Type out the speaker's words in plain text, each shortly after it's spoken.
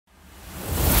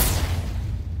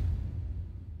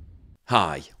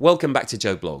Hi, welcome back to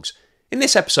Joe Blogs. In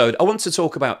this episode, I want to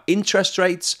talk about interest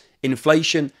rates,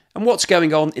 inflation, and what's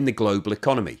going on in the global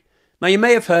economy. Now, you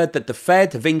may have heard that the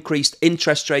Fed have increased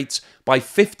interest rates by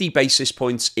 50 basis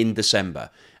points in December,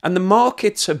 and the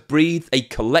markets have breathed a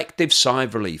collective sigh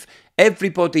of relief.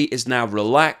 Everybody is now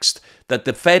relaxed that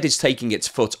the Fed is taking its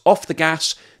foot off the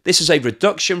gas. This is a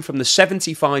reduction from the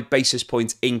 75 basis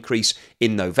point increase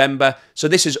in November. So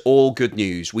this is all good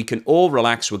news. We can all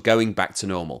relax. We're going back to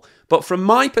normal. But from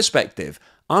my perspective,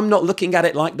 I'm not looking at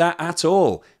it like that at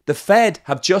all. The Fed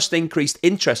have just increased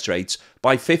interest rates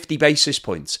by 50 basis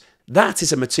points. That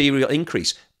is a material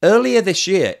increase. Earlier this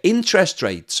year, interest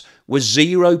rates were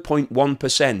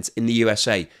 0.1% in the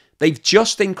USA. They've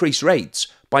just increased rates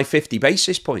by 50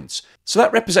 basis points. So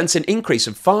that represents an increase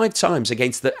of 5 times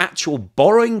against the actual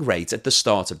borrowing rate at the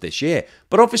start of this year.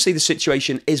 But obviously the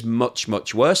situation is much,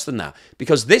 much worse than that,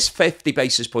 because this 50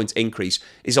 basis point increase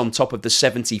is on top of the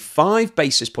 75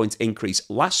 basis point increase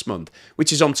last month,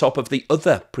 which is on top of the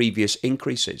other previous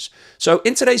increases. So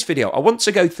in today's video, I want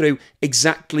to go through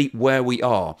exactly where we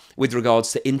are with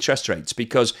regards to interest rates,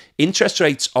 because interest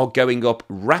rates are going up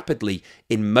rapidly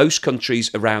in most countries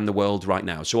around the world right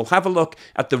now. So we'll have a look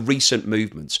at the recent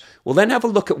movements. We'll then have a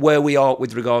look at where we are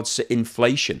with regards to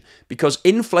inflation, because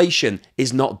inflation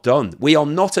is not done. We are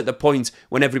not at the point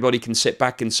when everybody can sit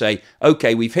back and say,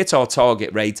 okay, we've hit our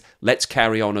target rate, let's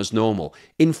carry on as normal.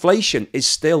 Inflation is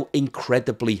still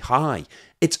incredibly high.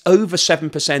 It's over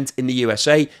 7% in the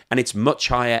USA and it's much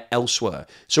higher elsewhere.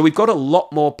 So we've got a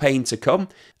lot more pain to come.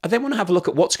 I then want to have a look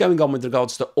at what's going on with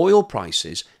regards to oil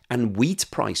prices and wheat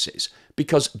prices,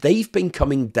 because they've been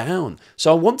coming down.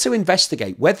 So I want to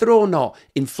investigate whether or not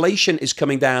inflation is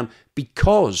coming down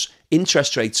because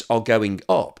interest rates are going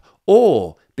up,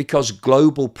 or because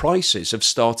global prices have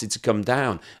started to come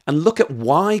down, and look at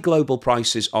why global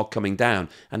prices are coming down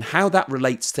and how that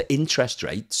relates to interest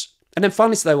rates. And then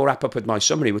finally today we'll wrap up with my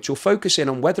summary, which will focus in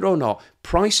on whether or not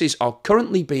prices are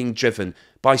currently being driven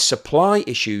by supply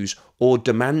issues or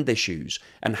demand issues,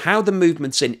 and how the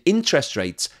movements in interest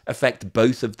rates affect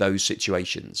both of those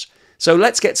situations. So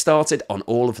let's get started on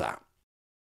all of that.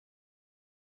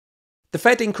 The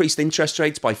Fed increased interest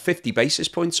rates by 50 basis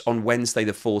points on Wednesday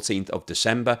the 14th of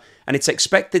December, and it's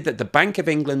expected that the Bank of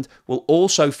England will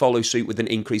also follow suit with an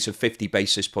increase of 50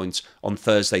 basis points on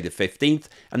Thursday the 15th,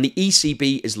 and the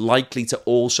ECB is likely to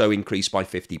also increase by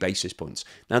 50 basis points.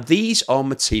 Now, these are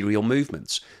material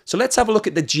movements. So let's have a look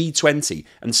at the G20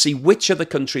 and see which other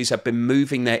countries have been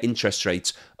moving their interest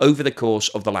rates over the course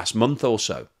of the last month or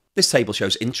so. This table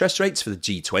shows interest rates for the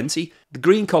G20. The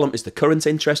green column is the current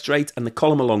interest rate, and the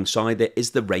column alongside it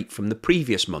is the rate from the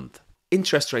previous month.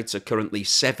 Interest rates are currently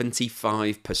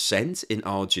 75% in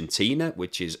Argentina,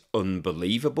 which is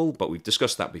unbelievable, but we've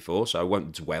discussed that before, so I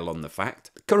won't dwell on the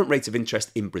fact. The current rate of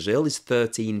interest in Brazil is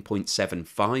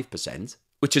 13.75%,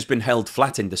 which has been held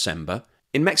flat in December.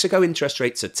 In Mexico, interest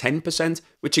rates are 10%,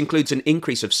 which includes an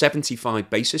increase of 75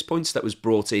 basis points that was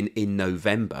brought in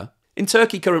November. In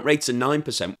Turkey, current rates are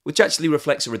 9%, which actually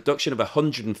reflects a reduction of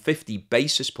 150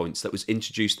 basis points that was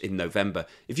introduced in November.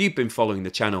 If you've been following the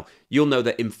channel, you'll know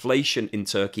that inflation in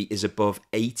Turkey is above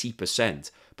 80%.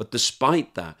 But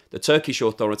despite that, the Turkish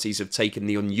authorities have taken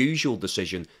the unusual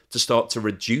decision to start to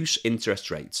reduce interest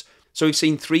rates. So we've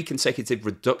seen 3 consecutive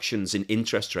reductions in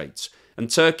interest rates. And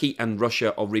Turkey and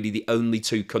Russia are really the only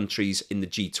 2 countries in the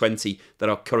G20 that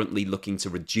are currently looking to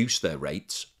reduce their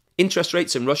rates. Interest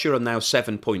rates in Russia are now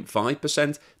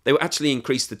 7.5%. They were actually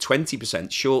increased to 20%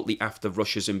 shortly after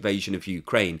Russia's invasion of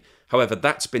Ukraine. However,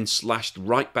 that's been slashed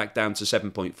right back down to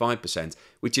 7.5%,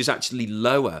 which is actually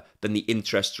lower than the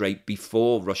interest rate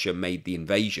before Russia made the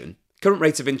invasion. Current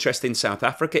rate of interest in South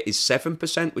Africa is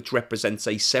 7%, which represents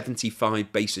a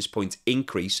 75 basis point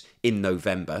increase in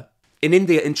November. In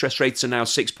India, interest rates are now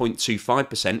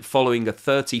 6.25%, following a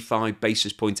 35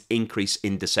 basis point increase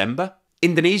in December.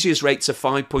 Indonesia's rates are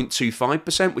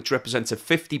 5.25%, which represents a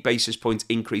 50 basis point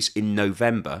increase in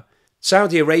November.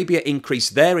 Saudi Arabia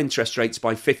increased their interest rates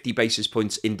by 50 basis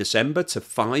points in December to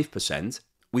 5%.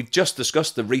 We've just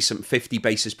discussed the recent 50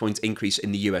 basis point increase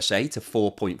in the USA to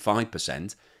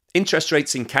 4.5%. Interest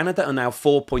rates in Canada are now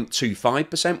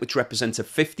 4.25%, which represents a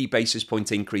 50 basis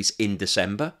point increase in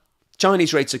December.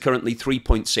 Chinese rates are currently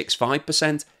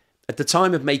 3.65%. At the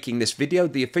time of making this video,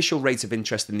 the official rate of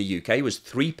interest in the UK was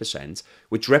 3%,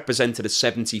 which represented a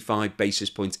 75 basis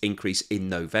point increase in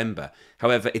November.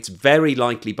 However, it's very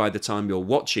likely by the time you're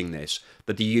watching this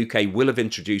that the UK will have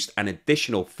introduced an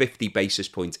additional 50 basis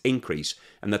point increase,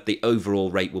 and that the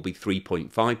overall rate will be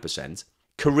 3.5%.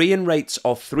 Korean rates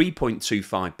are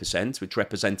 3.25%, which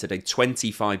represented a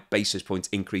 25 basis point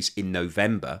increase in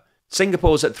November.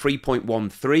 Singapore's at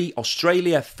 3.13,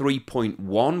 Australia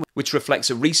 3.1, which reflects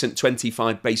a recent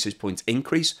 25 basis points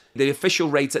increase. The official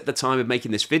rate at the time of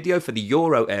making this video for the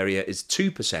euro area is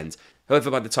 2%. However,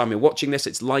 by the time you're watching this,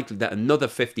 it's likely that another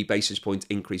 50 basis point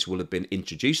increase will have been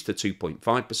introduced to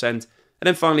 2.5%. And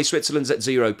then finally, Switzerland's at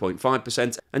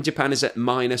 0.5% and Japan is at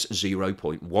minus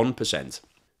 0.1%.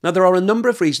 Now, there are a number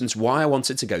of reasons why I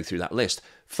wanted to go through that list.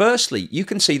 Firstly, you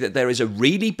can see that there is a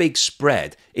really big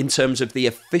spread in terms of the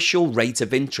official rate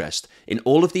of interest in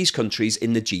all of these countries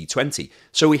in the G20.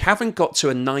 So we haven't got to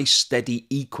a nice steady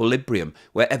equilibrium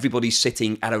where everybody's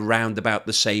sitting at around about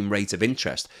the same rate of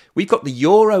interest. We've got the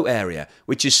euro area,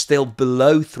 which is still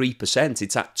below 3%.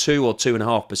 It's at 2 or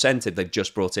 2.5% if they've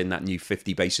just brought in that new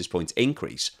 50 basis point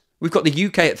increase. We've got the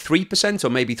UK at 3%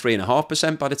 or maybe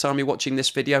 3.5% by the time you're watching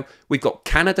this video. We've got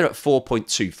Canada at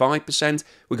 4.25%.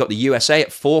 We've got the USA at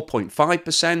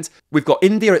 4.5%. We've got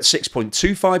India at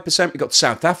 6.25%. We've got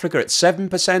South Africa at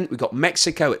 7%. We've got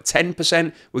Mexico at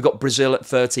 10%. We've got Brazil at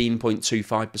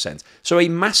 13.25%. So a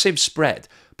massive spread.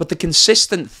 But the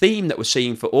consistent theme that we're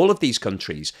seeing for all of these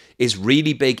countries is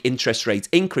really big interest rate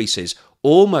increases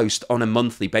almost on a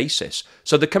monthly basis.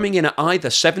 So they're coming in at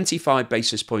either 75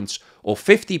 basis points or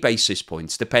 50 basis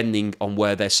points, depending on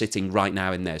where they're sitting right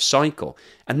now in their cycle.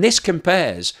 And this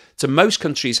compares to most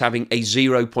countries having a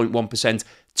 0.1%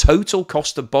 total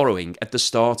cost of borrowing at the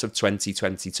start of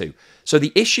 2022. So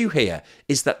the issue here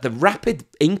is that the rapid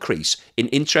increase in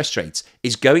interest rates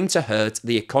is going to hurt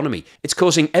the economy. It's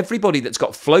causing everybody that's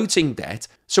got floating debt,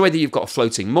 so whether you've got a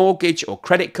floating mortgage or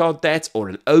credit card debt or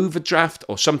an overdraft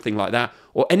or something like that,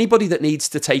 or anybody that needs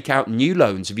to take out new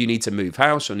loans if you need to move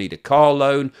house or need a car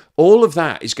loan, all of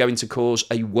that is going to cause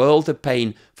a world of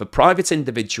pain for private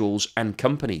individuals and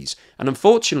companies. And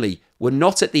unfortunately, we're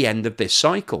not at the end of this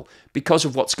cycle because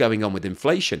of what's going on with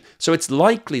inflation. So it's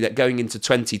likely that going into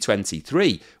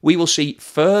 2023, we will see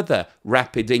further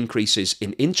rapid increases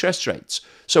in interest rates.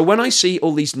 So when I see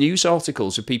all these news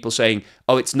articles of people saying,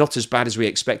 oh, it's not as bad as we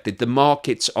expected, the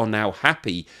markets are now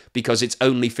happy because it's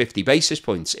only 50 basis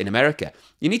points in America,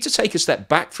 you need to take a step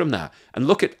back from that and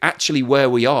look at actually where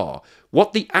we are,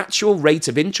 what the actual rate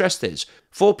of interest is.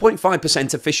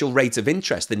 4.5% official rate of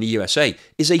interest in the USA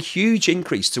is a huge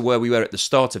increase to where we were at the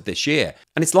start of this year.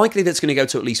 And it's likely that it's going to go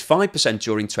to at least 5%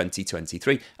 during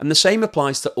 2023. And the same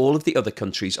applies to all of the other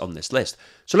countries on this list.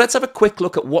 So let's have a quick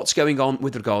look at what's going on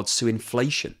with regards to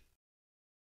inflation.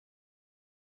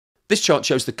 This chart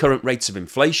shows the current rates of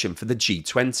inflation for the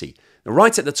G20. Now,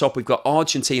 right at the top, we've got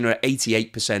Argentina at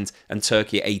 88% and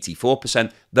Turkey at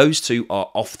 84%. Those two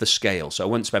are off the scale, so I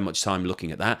won't spend much time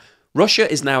looking at that. Russia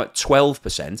is now at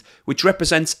 12%, which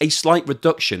represents a slight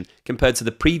reduction compared to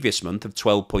the previous month of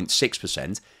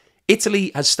 12.6%.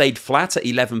 Italy has stayed flat at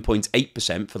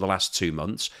 11.8% for the last 2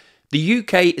 months. The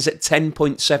UK is at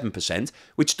 10.7%,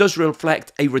 which does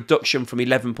reflect a reduction from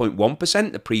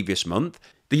 11.1% the previous month.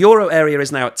 The euro area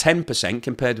is now at 10%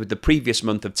 compared with the previous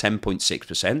month of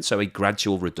 10.6%, so a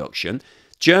gradual reduction.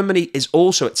 Germany is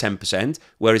also at 10%,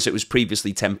 whereas it was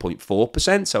previously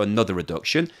 10.4%, so another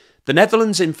reduction. The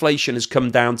Netherlands' inflation has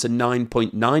come down to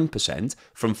 9.9%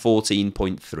 from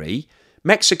 14.3%.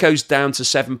 Mexico's down to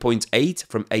 7.8%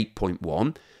 from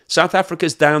 8.1%. South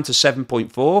Africa's down to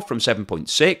 7.4% from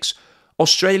 7.6%.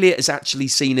 Australia has actually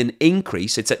seen an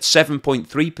increase. It's at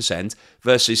 7.3%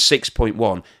 versus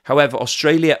 6.1%. However,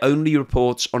 Australia only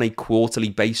reports on a quarterly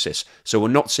basis, so we're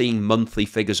not seeing monthly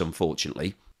figures,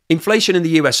 unfortunately. Inflation in the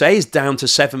USA is down to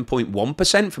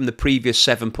 7.1% from the previous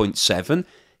 7.7%.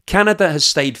 Canada has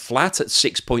stayed flat at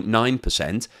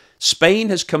 6.9%. Spain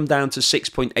has come down to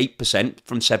 6.8%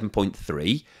 from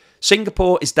 7.3%.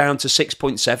 Singapore is down to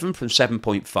 6.7% from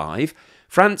 7.5%.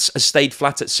 France has stayed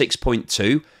flat at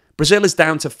 6.2%. Brazil is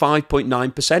down to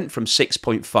 5.9% from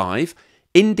 6.5%.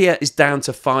 India is down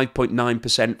to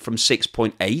 5.9% from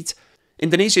 6.8%.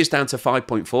 Indonesia is down to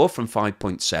 5.4% from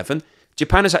 5.7%.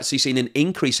 Japan has actually seen an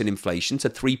increase in inflation to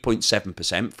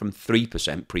 3.7% from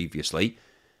 3% previously.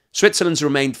 Switzerland's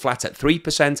remained flat at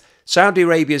 3%, Saudi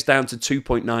Arabia is down to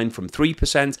 2.9% from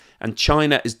 3%, and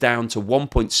China is down to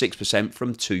 1.6%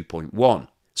 from 2.1%.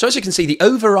 So as you can see, the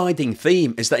overriding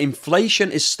theme is that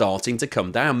inflation is starting to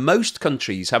come down. Most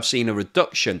countries have seen a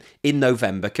reduction in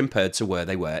November compared to where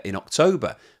they were in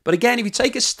October. But again, if you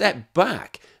take a step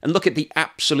back and look at the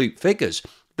absolute figures,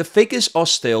 the figures are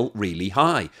still really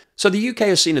high. So the UK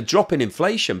has seen a drop in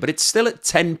inflation, but it's still at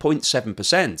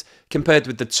 10.7% compared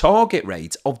with the target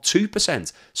rate of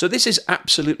 2%. So this is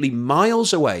absolutely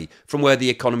miles away from where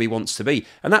the economy wants to be.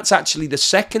 And that's actually the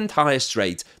second highest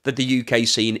rate that the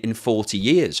UK's seen in 40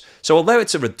 years. So although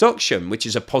it's a reduction, which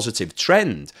is a positive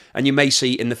trend, and you may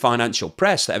see in the financial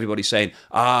press that everybody's saying,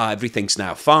 everything's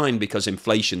now fine because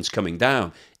inflation's coming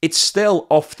down, it's still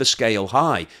off the scale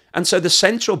high. And so the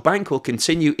central bank will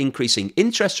continue increasing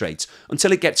interest rates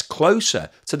until it gets closer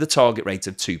to the target rate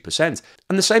of 2%.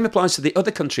 And the same applies to the other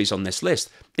countries on this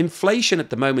list. Inflation at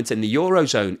the moment in the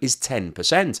Eurozone is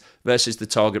 10% versus the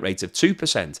target rate of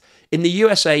 2%. In the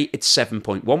USA, it's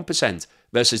 7.1%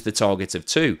 versus the target of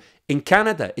 2%. In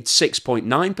Canada, it's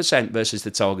 6.9% versus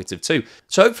the target of 2%.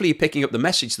 So hopefully you're picking up the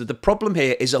message that the problem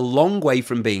here is a long way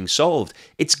from being solved.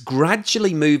 It's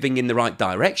gradually moving in the right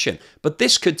direction, but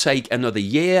this could take another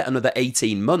year, another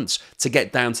 18 months to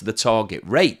get down to the target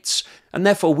rates. And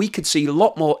therefore, we could see a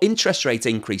lot more interest rate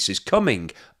increases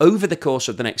coming over the course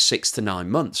of the next 6 to 9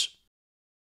 months.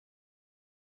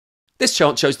 This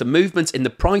chart shows the movement in the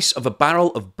price of a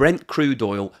barrel of Brent crude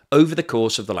oil over the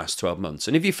course of the last 12 months.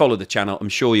 And if you follow the channel, I'm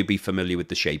sure you'll be familiar with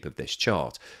the shape of this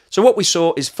chart. So what we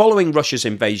saw is following Russia's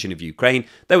invasion of Ukraine,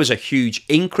 there was a huge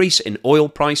increase in oil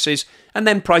prices, and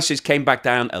then prices came back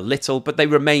down a little, but they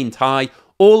remained high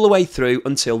all the way through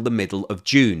until the middle of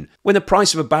June, when the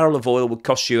price of a barrel of oil would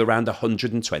cost you around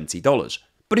 $120.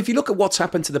 But if you look at what's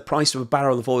happened to the price of a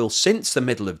barrel of oil since the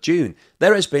middle of June,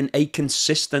 there has been a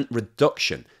consistent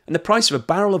reduction. And the price of a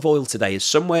barrel of oil today is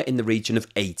somewhere in the region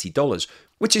of $80,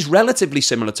 which is relatively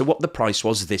similar to what the price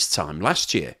was this time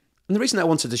last year. And the reason I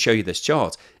wanted to show you this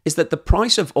chart is that the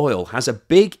price of oil has a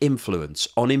big influence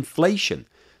on inflation.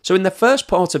 So in the first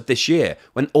part of this year,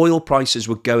 when oil prices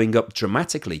were going up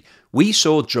dramatically, we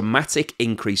saw dramatic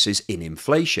increases in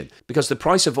inflation because the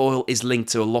price of oil is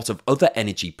linked to a lot of other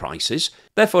energy prices.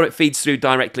 Therefore, it feeds through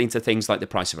directly into things like the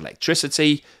price of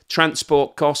electricity,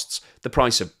 transport costs, the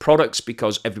price of products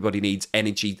because everybody needs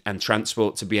energy and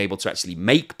transport to be able to actually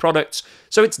make products.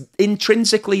 So it's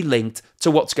intrinsically linked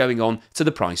to what's going on to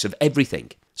the price of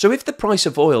everything. So if the price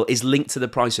of oil is linked to the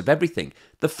price of everything,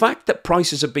 the fact that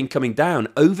prices have been coming down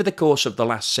over the course of the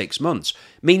last 6 months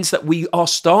means that we are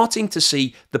starting to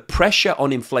see the pressure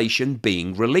on inflation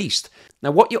being released.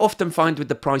 Now, what you often find with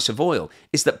the price of oil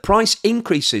is that price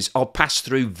increases are passed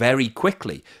through very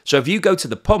quickly. So if you go to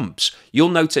the pumps, you'll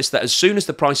notice that as soon as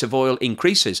the price of oil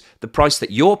increases, the price that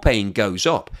you're paying goes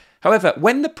up. However,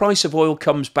 when the price of oil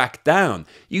comes back down,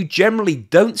 you generally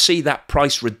don't see that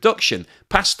price reduction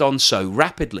passed on so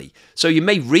rapidly. So you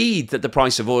may read that the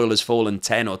price of oil has fallen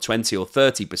 10 or 20 or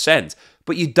 30%,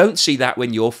 but you don't see that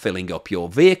when you're filling up your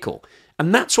vehicle.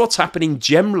 And that's what's happening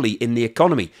generally in the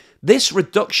economy. This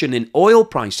reduction in oil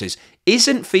prices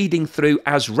isn't feeding through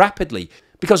as rapidly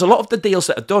because a lot of the deals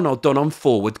that are done on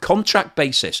forward contract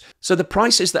basis. So the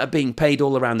prices that are being paid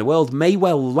all around the world may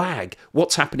well lag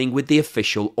what's happening with the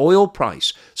official oil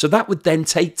price. So that would then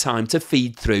take time to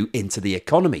feed through into the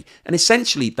economy. And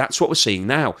essentially, that's what we're seeing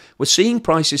now. We're seeing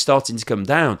prices starting to come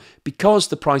down because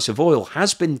the price of oil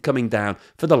has been coming down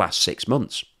for the last 6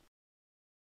 months.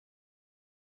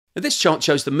 Now, this chart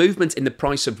shows the movement in the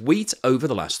price of wheat over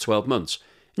the last 12 months.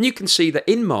 And you can see that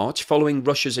in March, following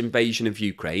Russia's invasion of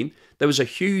Ukraine, there was a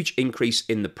huge increase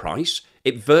in the price.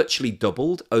 It virtually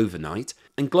doubled overnight,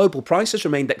 and global prices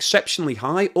remained exceptionally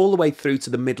high all the way through to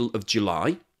the middle of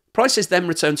July. Prices then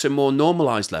returned to a more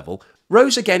normalised level,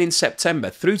 rose again in September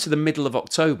through to the middle of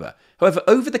October. However,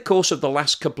 over the course of the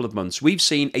last couple of months, we've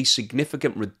seen a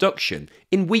significant reduction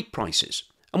in wheat prices.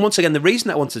 And once again, the reason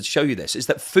I wanted to show you this is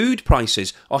that food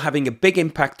prices are having a big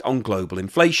impact on global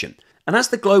inflation. And as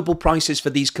the global prices for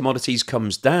these commodities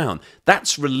comes down,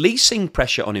 that's releasing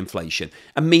pressure on inflation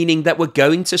and meaning that we're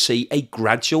going to see a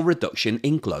gradual reduction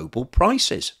in global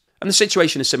prices. And the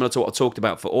situation is similar to what I talked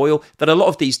about for oil, that a lot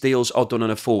of these deals are done on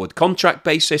a forward contract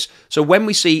basis. So when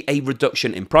we see a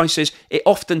reduction in prices, it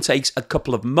often takes a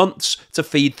couple of months to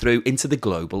feed through into the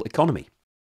global economy.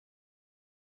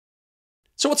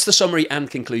 So what's the summary and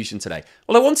conclusion today?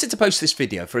 Well, I wanted to post this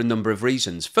video for a number of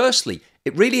reasons. Firstly,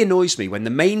 it really annoys me when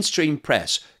the mainstream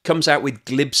press comes out with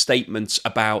glib statements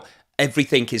about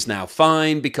everything is now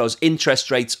fine because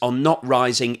interest rates are not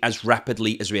rising as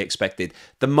rapidly as we expected.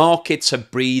 The markets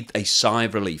have breathed a sigh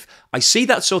of relief. I see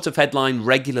that sort of headline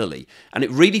regularly, and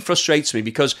it really frustrates me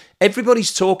because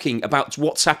everybody's talking about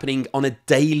what's happening on a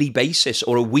daily basis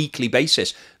or a weekly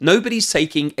basis. Nobody's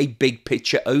taking a big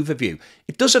picture overview.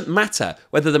 It doesn't matter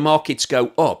whether the markets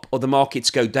go up or the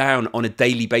markets go down on a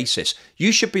daily basis.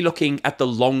 You should be looking at the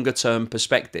longer term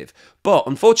perspective. But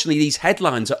unfortunately, these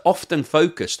headlines are often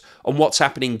focused on what's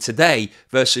happening today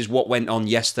versus what went on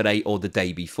yesterday or the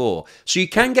day before. So you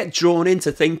can get drawn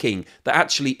into thinking that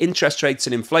actually interest rates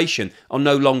and inflation are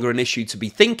no longer an issue to be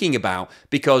thinking about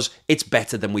because it's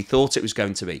better than we thought it was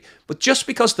going to be. But just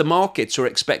because the markets are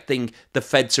expecting the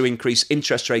Fed to increase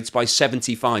interest rates by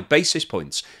 75 basis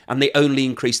points and they only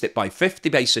increased it by 50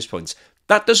 basis points,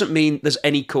 that doesn't mean there's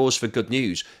any cause for good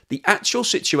news. The actual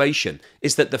situation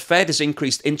is that the Fed has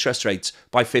increased interest rates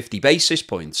by 50 basis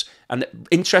points and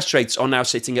interest rates are now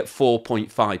sitting at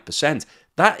 4.5%.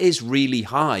 That is really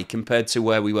high compared to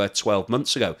where we were 12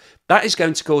 months ago. That is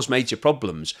going to cause major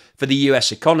problems for the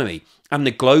US economy and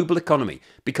the global economy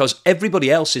because everybody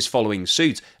else is following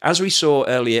suit. As we saw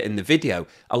earlier in the video,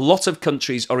 a lot of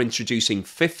countries are introducing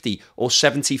 50 or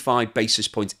 75 basis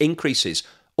point increases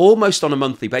almost on a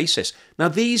monthly basis. Now,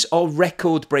 these are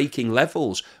record-breaking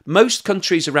levels. Most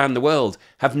countries around the world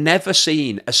have never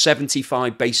seen a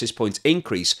 75 basis point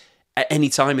increase at any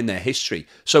time in their history.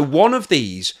 So one of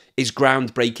these is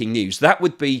groundbreaking news. That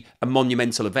would be a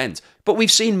monumental event. But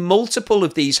we've seen multiple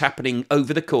of these happening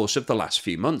over the course of the last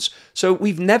few months. So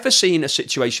we've never seen a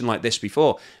situation like this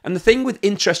before. And the thing with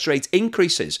interest rate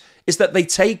increases is that they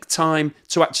take time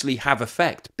to actually have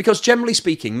effect. Because generally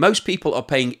speaking, most people are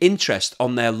paying interest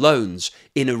on their loans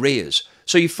in arrears.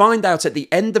 So you find out at the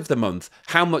end of the month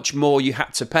how much more you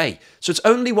had to pay. So it's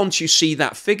only once you see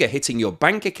that figure hitting your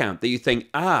bank account that you think,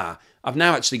 I've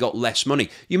now actually got less money.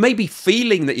 You may be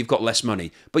feeling that you've got less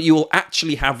money, but you will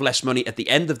actually have less money at the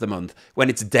end of the month when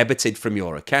it's debited from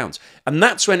your account. And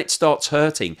that's when it starts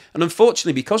hurting. And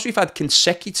unfortunately, because we've had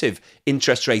consecutive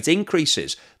interest rate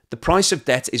increases, the price of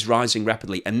debt is rising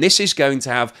rapidly, and this is going to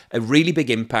have a really big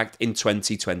impact in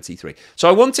 2023. So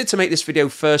I wanted to make this video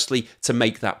firstly to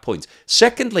make that point.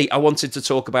 Secondly, I wanted to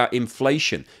talk about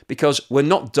inflation because we're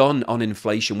not done on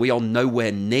inflation. We are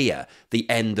nowhere near the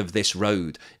end of this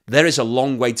road. There is a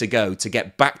long way to go to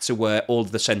get back to where all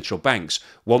of the central banks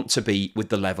want to be with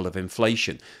the level of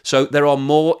inflation. So there are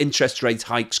more interest rate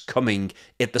hikes coming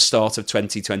at the start of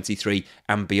 2023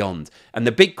 and beyond. And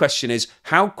the big question is,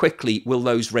 how quickly will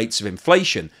those rates of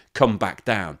inflation come back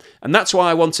down? And that's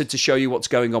why I wanted to show you what's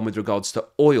going on with regards to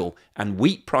oil and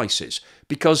wheat prices,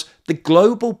 because the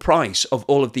global price of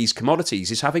all of these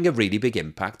commodities is having a really big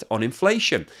impact on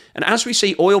inflation. And as we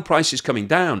see oil prices coming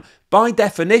down, by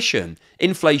definition,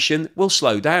 inflation will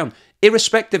slow down,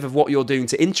 irrespective of what you're doing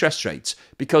to interest rates,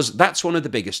 because that's one of the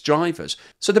biggest drivers.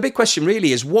 So the big question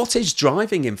really is, what is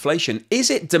driving inflation? Is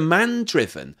it demand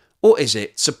driven? Or is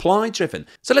it supply driven?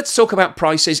 So let's talk about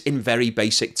prices in very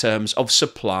basic terms of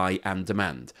supply and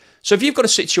demand. So if you've got a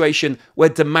situation where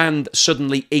demand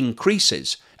suddenly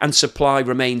increases and supply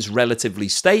remains relatively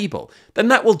stable, then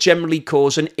that will generally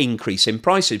cause an increase in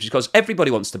prices because everybody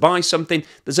wants to buy something,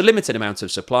 there's a limited amount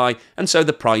of supply, and so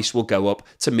the price will go up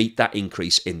to meet that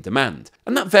increase in demand.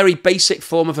 And that very basic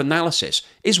form of analysis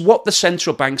is what the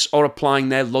central banks are applying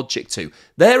their logic to.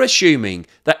 They're assuming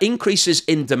that increases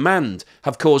in demand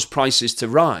have caused prices to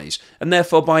rise, and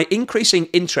therefore by increasing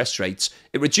interest rates,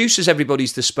 it reduces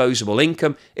everybody's disposable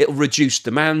income, it'll reduce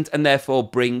demand, and therefore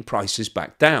bring prices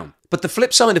back down. But the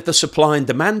flip side of the supply and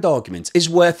demand argument is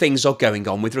where things are going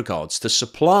on with regards to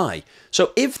supply.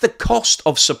 So if the cost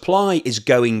of supply is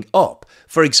going up,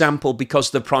 for example,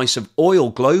 because the price of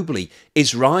oil globally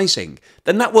is rising,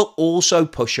 then that will also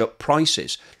push up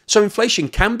prices. So inflation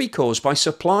can be caused by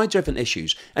supply-driven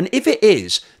issues. And if it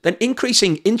is, then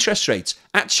increasing interest rates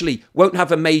actually won't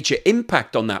have a major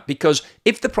impact on that, because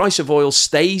if the price of oil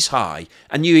stays high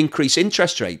and you increase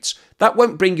interest rates, that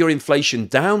won't bring your inflation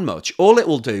down much. All it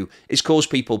will do is cause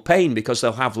people pain because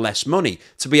they'll have less money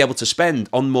to be able to spend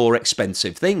on more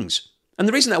expensive things. And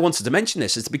the reason I wanted to mention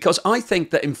this is because I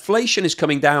think that inflation is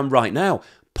coming down right now,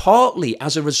 partly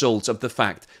as a result of the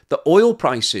fact that oil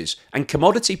prices and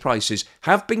commodity prices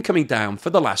have been coming down for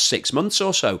the last 6 months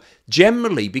or so,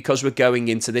 generally because we're going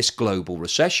into this global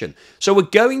recession. So we're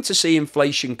going to see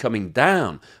inflation coming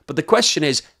down, but the question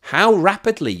is, how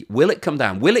rapidly will it come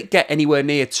down? Will it get anywhere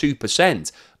near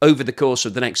 2% over the course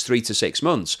of the next 3 to 6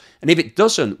 months? And if it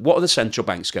doesn't, what are the central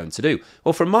banks going to do?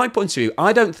 Well, from my point of view,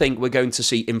 I don't think we're going to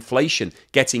see inflation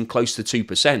getting close to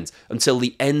 2% until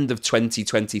the end of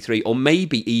 2023, or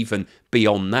maybe even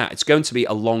beyond that. It's going to be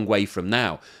a long way from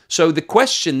now. So the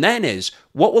question then is,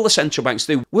 what will the central banks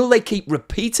do? Will they keep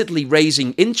repeatedly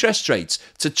raising interest rates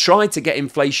to try to get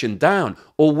inflation down?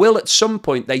 Or will at some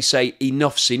point they say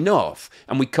enough's enough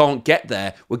and we can't get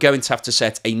there, we're going to have to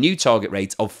set a new target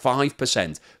rate of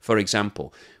 5%, for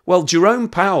example? Well, Jerome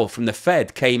Powell from the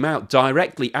Fed came out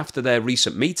directly after their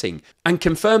recent meeting and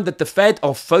confirmed that the Fed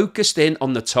are focused in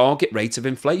on the target rate of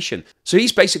inflation. So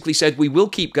he's basically said, we will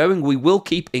keep going, we will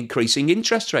keep increasing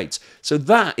interest rates. So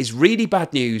that is really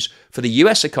bad news for the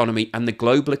US economy and the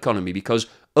global economy, because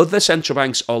other central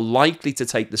banks are likely to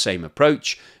take the same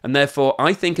approach. And therefore,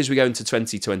 I think as we go into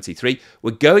 2023,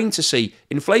 we're going to see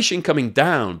inflation coming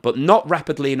down, but not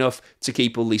rapidly enough to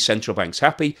keep all these central banks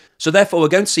happy. So therefore, we're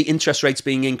going to see interest rates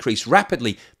being increased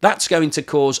rapidly. That's going to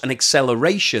cause an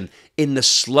acceleration in the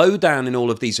slowdown in all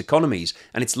of these economies.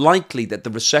 And it's likely that the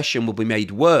recession will be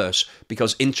made worse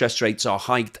because interest rates are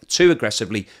hiked too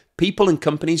aggressively. People and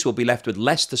companies will be left with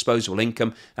less disposable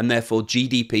income, and therefore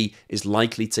GDP is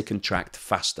likely to contract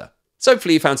faster. So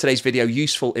hopefully you found today's video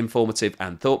useful, informative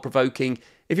and thought-provoking.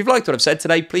 If you've liked what I've said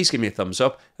today, please give me a thumbs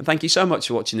up, and thank you so much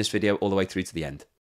for watching this video all the way through to the end.